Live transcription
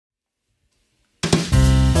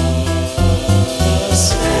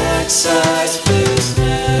Snack-sized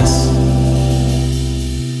business.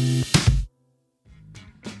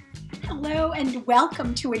 Hello and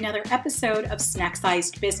welcome to another episode of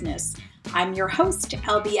Snack-sized Business. I'm your host,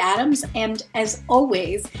 LB Adams, and as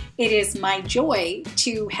always, it is my joy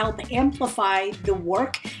to help amplify the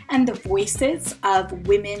work and the voices of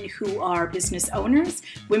women who are business owners,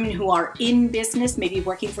 women who are in business, maybe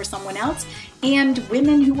working for someone else, and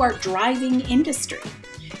women who are driving industry.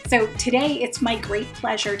 So today, it's my great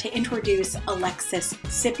pleasure to introduce Alexis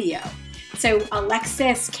Scipio. So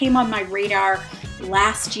Alexis came on my radar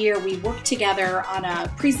last year. We worked together on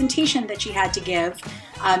a presentation that she had to give,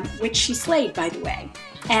 which she slayed, by the way.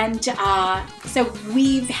 And so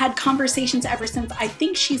we've had conversations ever since. I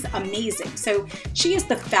think she's amazing. So she is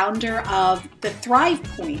the founder of the Thrive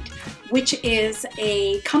Point, which is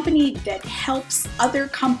a company that helps other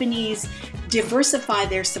companies diversify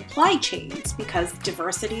their supply chains because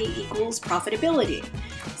diversity equals profitability.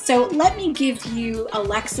 So let me give you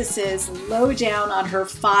Alexis's lowdown on her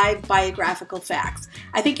 5 biographical facts.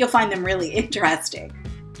 I think you'll find them really interesting.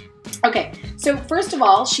 Okay, so first of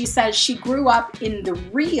all, she says she grew up in the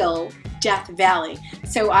real Death Valley.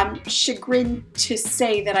 So I'm chagrined to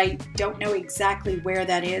say that I don't know exactly where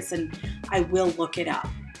that is, and I will look it up.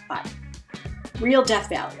 But real Death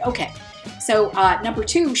Valley, okay. So number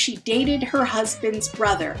 2, she dated her husband's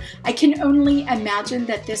brother. I can only imagine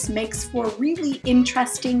that this makes for really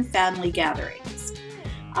interesting family gatherings.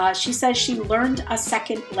 She says she learned a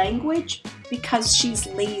second language because she's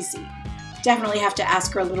lazy. Definitely have to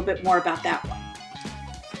ask her a little bit more about that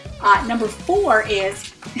one. Number 4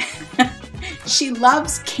 is she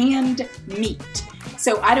loves canned meat.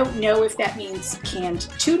 So I don't know if that means canned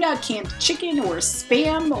tuna, canned chicken, or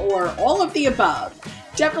Spam, or all of the above.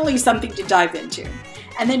 Definitely something to dive into.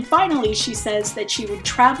 And then finally, she says that she would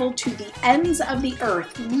travel to the ends of the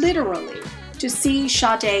earth, literally, to see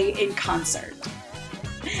Sade in concert.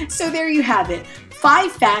 So there you have it.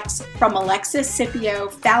 5 facts from Alexis Scipio,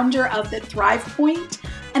 founder of the Thrive Point.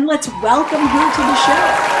 And let's welcome her to the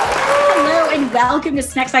show. Hello and welcome to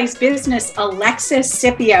Snack-sized Business, Alexis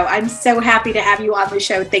Scipio. I'm so happy to have you on the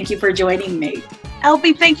show. Thank you for joining me.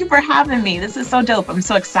 LB, thank you for having me. This is so dope. I'm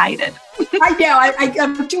so excited. I know.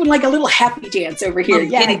 I'm doing like a little happy dance over here.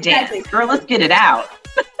 Yeah, exactly. Girl, let's get it out.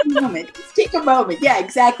 Let's take a moment. Yeah,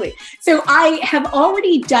 exactly. So I have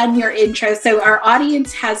already done your intro, so our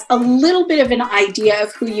audience has a little bit of an idea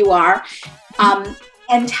of who you are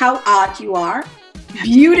and how odd you are.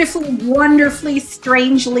 Beautifully, wonderfully,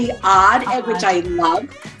 strangely odd, which I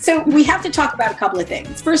love. So we have to talk about a couple of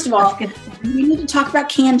things. First of all, we need to talk about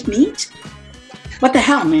canned meat. What the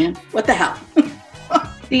hell, man? What the hell?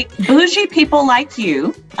 The bougie people like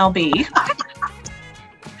you, LB,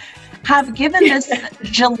 have given this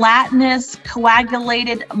gelatinous,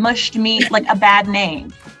 coagulated, mushed meat like a bad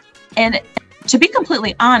name. And to be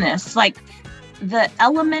completely honest, like the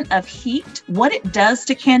element of heat, what it does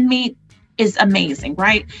to canned meat is amazing,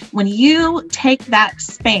 right? When you take that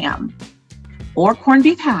Spam or corned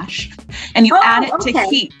beef hash and you add it to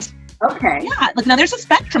heat. Okay. Yeah, like now there's a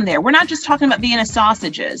spectrum there. We're not just talking about Vienna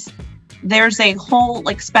sausages. There's a whole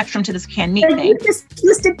like spectrum to this canned meat thing. You just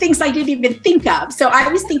listed things I didn't even think of. So I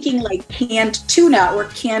was thinking like canned tuna or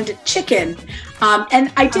canned chicken.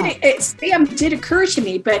 And I did Spam did occur to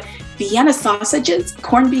me, but Vienna sausages,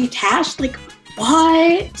 corned beef hash, like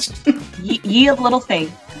what? Ye of little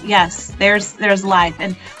faith. Yes, there's life.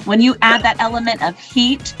 And when you add that element of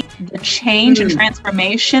heat, the change and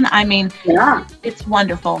transformation, I mean, it's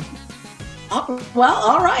wonderful. Well,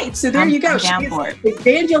 all right. So there you go. She's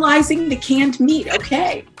evangelizing the canned meat.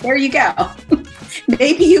 Okay, there you go.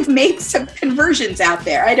 Maybe you've made some conversions out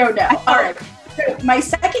there. I don't know. All right. So my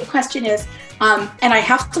second question is, and I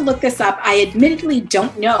have to look this up. I admittedly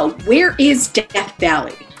don't know. Where is Death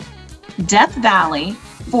Valley? Death Valley,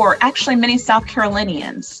 for actually many South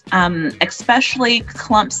Carolinians, especially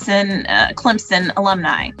Clemson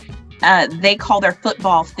alumni, they call their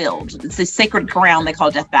football field. It's a sacred ground they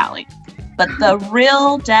call Death Valley. But the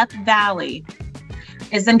real Death Valley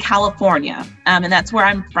is in California, and that's where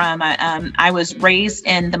I'm from. I was raised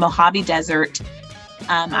in the Mojave Desert.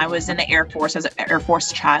 I was in the Air Force as an Air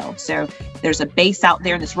Force child. So there's a base out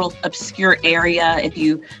there in this real obscure area. If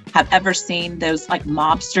you have ever seen those like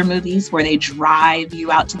mobster movies where they drive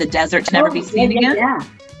you out to the desert to never be seen again.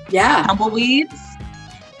 Yeah. Tumbleweeds.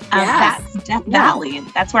 That's Death Valley. And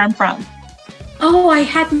that's where I'm from. Oh, I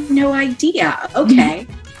had no idea. Okay.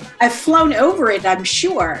 I've flown over it, I'm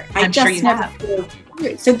sure. I'm sure you have.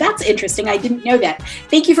 So that's interesting. I didn't know that.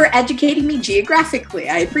 Thank you for educating me geographically.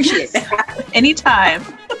 I appreciate that. Anytime.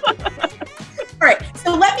 All right.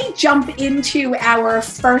 So let me jump into our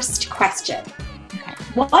first question. Okay.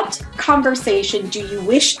 What conversation do you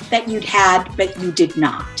wish that you'd had, but you did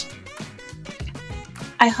not?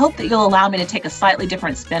 I hope that you'll allow me to take a slightly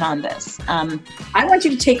different spin on this. I want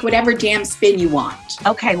you to take whatever damn spin you want.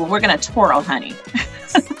 Okay, well, we're going to twirl, honey.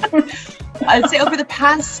 I'd say over the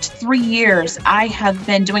past 3 years, I have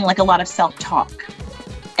been doing like a lot of self-talk.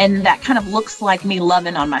 And that kind of looks like me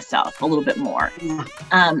loving on myself a little bit more.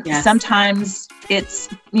 Yes. Sometimes it's,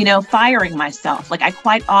 firing myself. Like I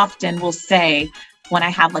quite often will say when I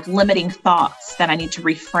have like limiting thoughts that I need to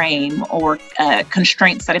reframe or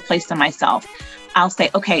constraints that I place on myself, I'll say,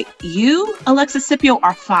 okay, you, Alexis Scipio,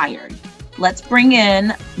 are fired. Let's bring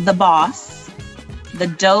in the boss, the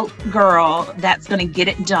dope girl that's going to get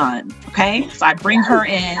it done. Okay. So I bring her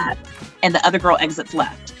in and the other girl exits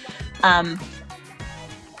left.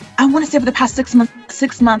 I want to say over the past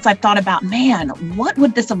 6 months, I've thought about, man, what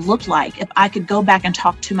would this have looked like if I could go back and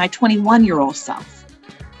talk to my 21-year-old self,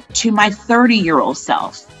 to my 30-year-old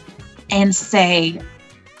self, and say,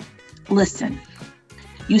 listen,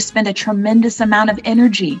 you spend a tremendous amount of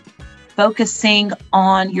energy focusing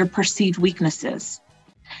on your perceived weaknesses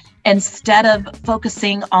instead of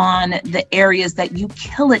focusing on the areas that you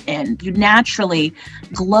kill it in, you naturally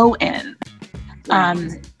glow in.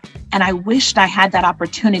 And I wished I had that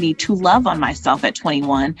opportunity to love on myself at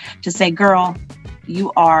 21, to say, girl,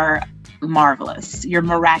 you are marvelous. You're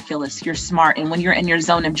miraculous. You're smart. And when you're in your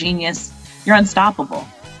zone of genius, you're unstoppable.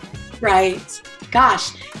 Right.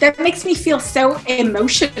 Gosh, that makes me feel so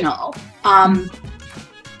emotional.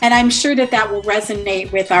 And I'm sure that will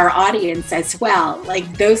resonate with our audience as well.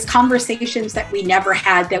 Like those conversations that we never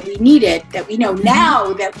had, that we needed, that we know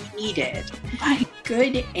now that we needed. Right.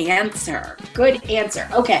 Good answer. Good answer.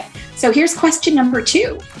 Okay. So here's question number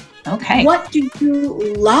 2. Okay. What do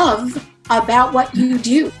you love about what you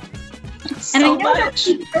do? And So I know much.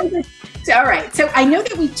 all right. So I know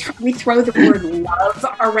that we throw the word love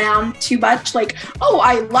around too much. Like, oh,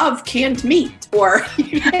 I love canned meat. Or,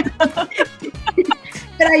 but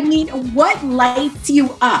I mean, what lights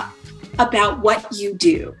you up about what you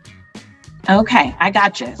do? Okay, I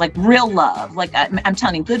got you. Like real love. Like I'm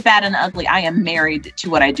telling you, good, bad, and ugly. I am married to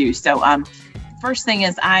what I do. So first thing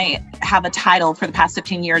is I have a title for the past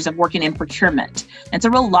 15 years of working in procurement. It's a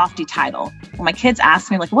real lofty title. When my kids ask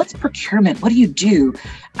me, like, what's procurement? What do you do?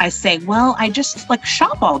 I say, well, I just like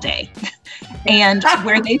shop all day. And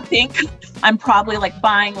where they think I'm probably like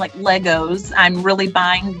buying like Legos, I'm really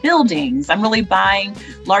buying buildings. I'm really buying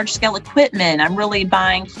large scale equipment. I'm really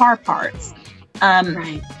buying car parts.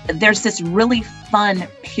 Right. There's this really fun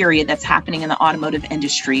period that's happening in the automotive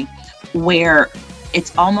industry where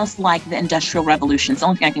it's almost like the Industrial Revolution. It's the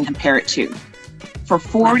only thing I can compare it to. For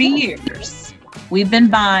 40 years, we've been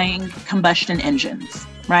buying combustion engines,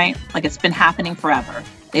 right? Like it's been happening forever.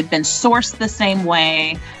 They've been sourced the same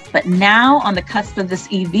way, but now on the cusp of this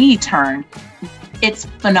EV turn, it's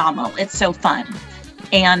phenomenal. It's so fun.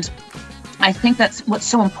 And I think that's what's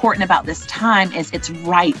so important about this time is it's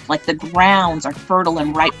ripe, like the grounds are fertile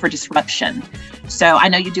and ripe for disruption. So I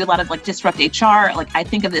know you do a lot of like disrupt HR. Like I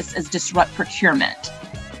think of this as disrupt procurement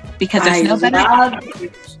because there's no better.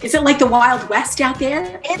 Is it like the Wild West out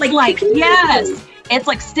there? It's like yes, it's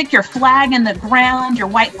like stick your flag in the ground, your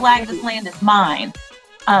white flag, this land is mine.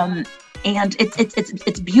 And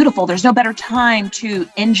it's beautiful. There's no better time to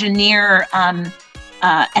engineer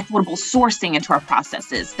equitable sourcing into our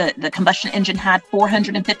processes. The combustion engine had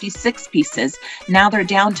 456 pieces. Now they're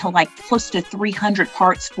down to like close to 300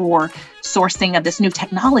 parts for sourcing of this new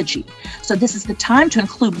technology. So this is the time to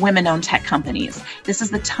include women-owned tech companies. This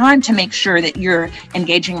is the time to make sure that you're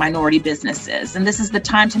engaging minority businesses. And this is the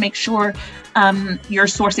time to make sure you're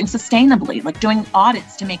sourcing sustainably, like doing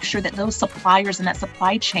audits to make sure that those suppliers in that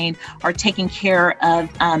supply chain are taking care of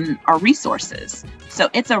our resources. So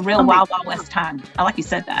it's a real wild, wild west time. I like you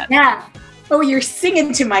said that. Yeah. Oh, you're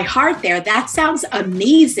singing to my heart there. That sounds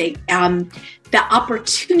amazing. The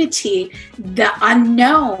opportunity, the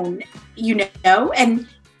unknown, and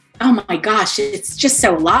oh my gosh, it's just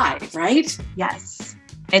so live, right? Yes.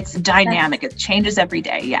 It's dynamic. It changes every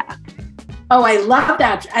day. Yeah. Oh, I love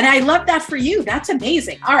that. And I love that for you. That's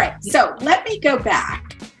amazing. All right. So let me go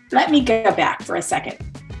back. For a second.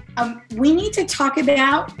 We need to talk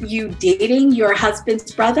about you dating your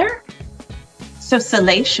husband's brother. So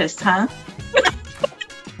salacious, huh?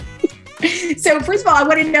 So first of all, I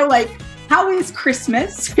want to know, like, how is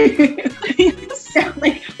Christmas? Yes.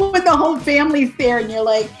 Like when the whole family's there and you're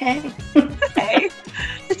like, hey. Hey,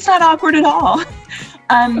 it's not awkward at all.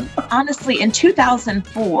 Honestly, in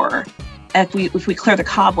 2004, if we clear the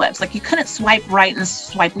cobwebs, like you couldn't swipe right and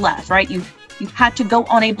swipe left, right? You you had to go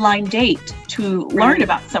on a blind date to learn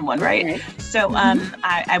about someone, right? So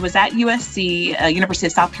I was at USC, University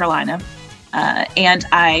of South Carolina, and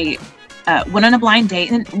I went on a blind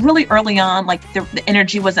date. And really early on, like the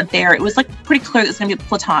energy wasn't there. It was like pretty clear it was going to be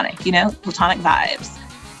platonic, platonic vibes.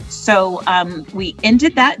 So we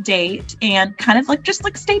ended that date and kind of like just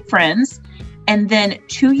like stayed friends. And then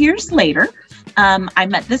 2 years later, I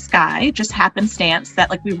met this guy, just happenstance that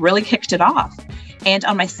like we really kicked it off. And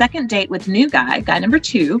on my second date with new guy number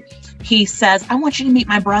 2, he says, I want you to meet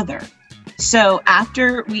my brother. So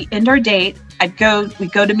after we end our date, we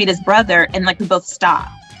go to meet his brother, and like we both stop.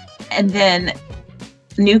 And then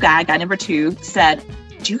new guy number 2 said,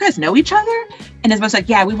 do you guys know each other? And his brother's like,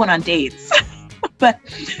 yeah, we went on dates. But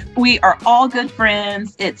we are all good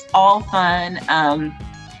friends. It's all fun.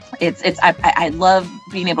 I love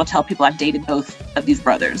being able to tell people I've dated both of these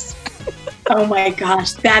brothers. Oh my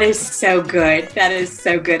gosh, that is so good. That is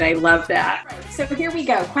so good. I love that. So here we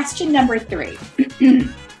go. Question number 3.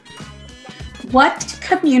 What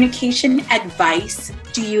communication advice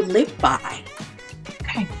do you live by?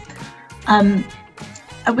 Okay. I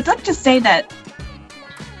would like to say that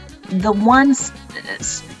the one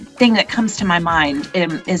thing that comes to my mind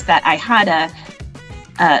is that I had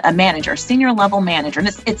a manager, senior level manager, and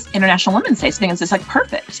it's International Women's Day, so it's like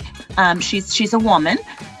perfect. She's a woman,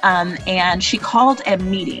 and she called a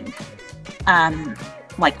meeting,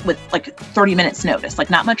 like with like 30 minutes notice, like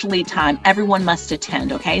not much lead time. Everyone must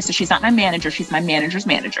attend. Okay, so she's not my manager; she's my manager's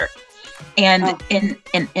manager. And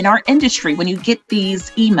in our industry, when you get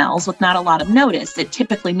these emails with not a lot of notice, it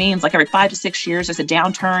typically means like every 5 to 6 years there's a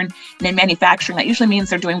downturn. And in manufacturing, that usually means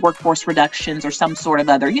they're doing workforce reductions or some sort of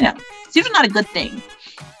other, it's usually not a good thing.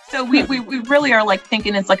 So we really are like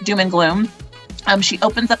thinking it's like doom and gloom. She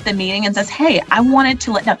opens up the meeting and says, hey, I wanted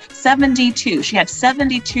to let know 72. She had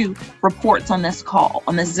 72 reports on this call,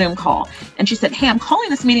 on this Zoom call. And she said, hey, I'm calling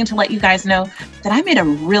this meeting to let you guys know that I made a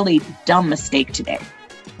really dumb mistake today.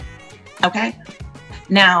 Okay.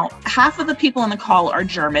 Now, half of the people on the call are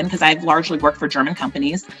German because I've largely worked for German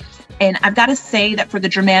companies. And I've got to say that for the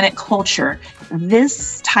Germanic culture,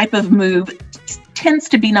 this type of move tends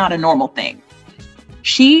to be not a normal thing.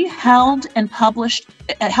 She held a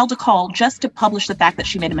call just to publish the fact that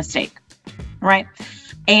she made a mistake. Right.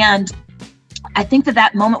 And I think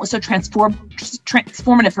that moment was so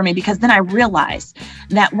transformative for me, because then I realized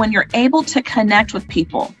that when you're able to connect with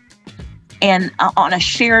people and on a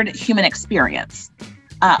shared human experience,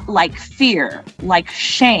 like fear, like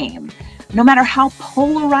shame, no matter how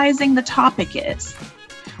polarizing the topic is,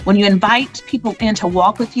 when you invite people in to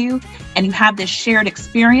walk with you and you have this shared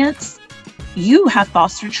experience, you have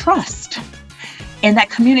fostered trust. And that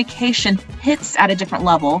communication hits at a different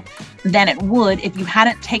level than it would if you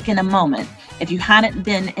hadn't taken a moment, if you hadn't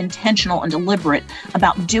been intentional and deliberate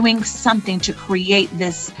about doing something to create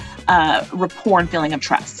this rapport and feeling of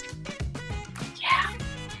trust.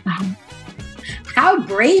 How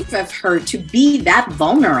brave of her to be that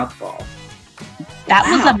vulnerable. That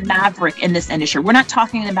was a maverick in this industry. We're not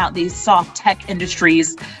talking about these soft tech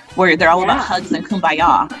industries where they're all about hugs and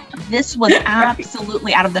kumbaya. This was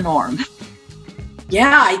absolutely out of the norm.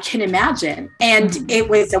 Yeah, I can imagine. And it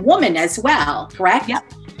was a woman as well, correct?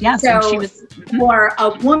 Yep. Yeah. So she was for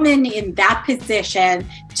a woman in that position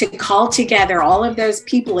to call together all of those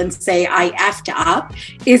people and say, I effed up,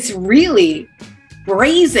 is really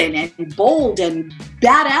brazen and bold and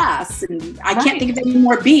badass. And I can't think of any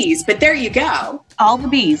more B's, but there you go. All the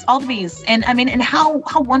B's. And I mean, and how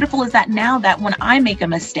wonderful is that now that when I make a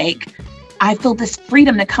mistake, I feel this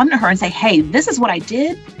freedom to come to her and say, hey, this is what I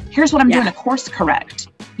did. Here's what I'm doing to course correct.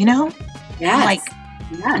 Yes.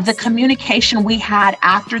 The communication we had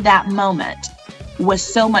after that moment was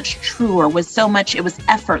so much truer, it was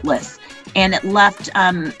effortless, and it left,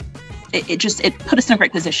 it put us in a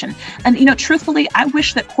great position. And, truthfully, I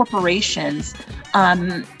wish that corporations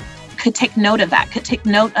could take note of that, could take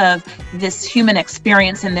note of this human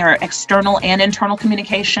experience in their external and internal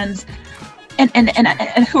communications. And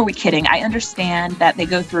who are we kidding? I understand that they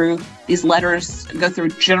go through these letters, go through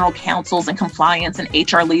general counsels and compliance and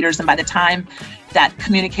HR leaders. And by the time that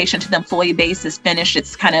communication to the employee base is finished,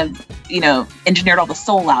 it's kind of, engineered all the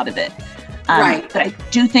soul out of it. But I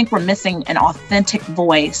do think we're missing an authentic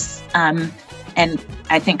voice. And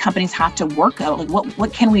I think companies have to work out,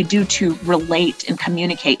 what can we do to relate and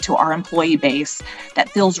communicate to our employee base that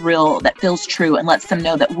feels real, that feels true, and lets them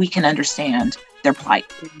know that we can understand their plight.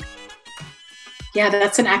 Yeah,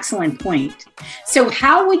 that's an excellent point. So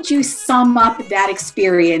how would you sum up that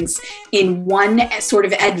experience in one sort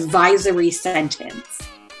of advisory sentence?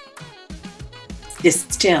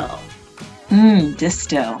 Distill.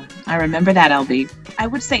 Distill. I remember that, LB. I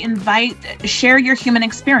would say share your human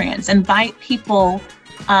experience. Invite people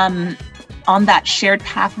on that shared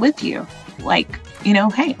path with you. Like,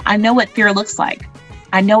 hey, I know what fear looks like.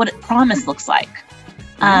 I know what promise looks like.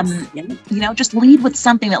 Just lead with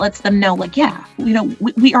something that lets them know, like,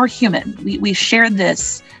 we are human. We share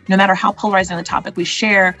this, no matter how polarizing the topic, we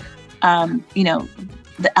share,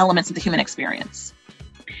 the elements of the human experience.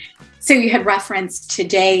 So you had referenced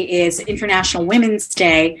today is International Women's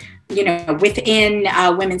Day, within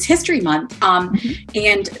Women's History Month.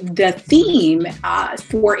 And the theme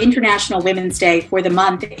for International Women's Day for the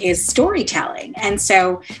month is storytelling. And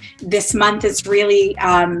so this month is really,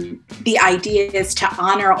 the idea is to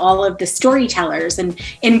honor all of the storytellers and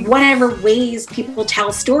in whatever ways people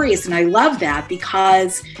tell stories. And I love that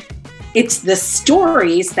because it's the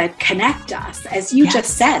stories that connect us. As you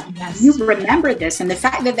just said, you remember this. And the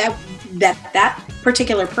fact that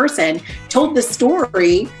particular person told the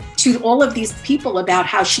story to all of these people about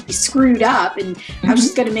how she screwed up and how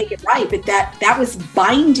she's going to make it right. But that was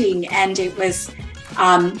binding, and it was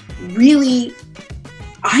really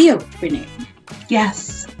eye-opening.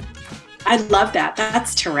 Yes. I love that.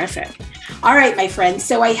 That's terrific. All right, my friends.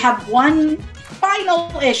 So I have one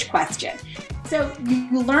final-ish question. So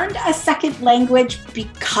you learned a second language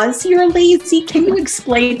because you're lazy. Can you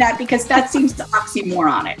explain that? Because that seems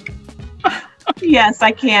oxymoronic. Yes,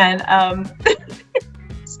 I can.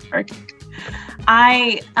 Sorry.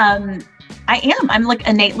 I am. I'm like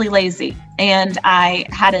innately lazy. And I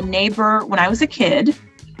had a neighbor when I was a kid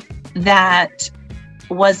that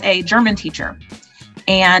was a German teacher.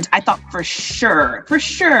 And I thought for sure,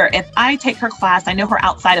 if I take her class, I know her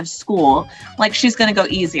outside of school, like she's going to go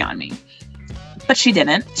easy on me. But she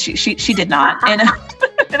didn't. She did not. And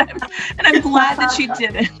I'm glad that she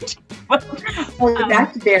didn't.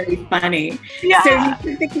 That's very funny. Yeah. So you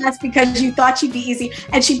took the class because you thought she'd be easy,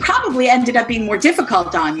 and she probably ended up being more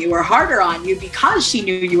difficult on you or harder on you because she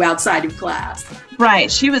knew you outside of class.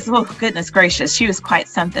 Right. She was, goodness gracious, she was quite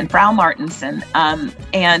something, Frau Martensen.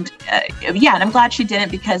 And I'm glad she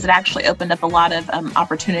didn't because it actually opened up a lot of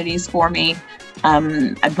opportunities for me.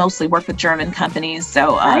 I've mostly worked with German companies,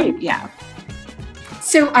 so yeah.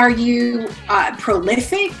 So are you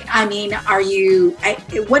prolific? I mean,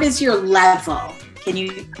 what is your level? Can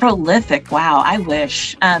you? Prolific. Wow. I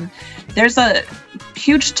wish. There's a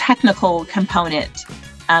huge technical component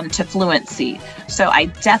to fluency. So I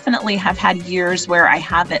definitely have had years where I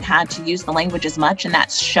haven't had to use the language as much, and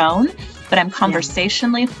that's shown, but I'm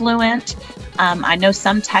conversationally fluent. I know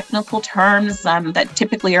some technical terms that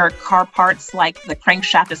typically are car parts, like the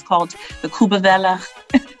crankshaft is called the Kurbelwelle.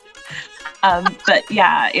 But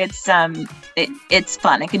yeah, it's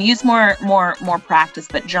fun. I can use more practice,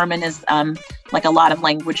 but German is like a lot of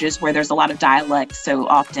languages where there's a lot of dialect. So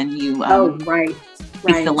often you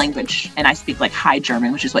speak the language, and I speak like High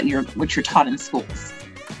German, which is what you're taught in schools.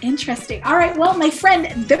 Interesting. All right. Well, my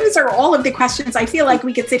friend, those are all of the questions. I feel like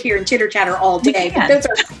we could sit here and chitter chatter all day, but those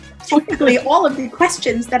are typically all of the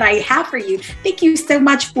questions that I have for you. Thank you so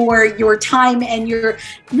much for your time and your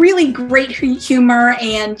really great humor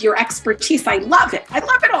and your expertise. I love it. I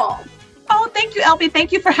love it all. Oh, thank you, LB.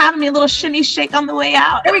 Thank you for having me. A little shimmy shake on the way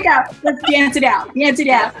out. There we go. Let's dance it out. Dance it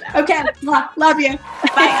out. Okay. Love you.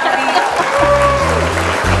 Bye,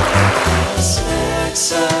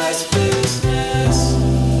 LB.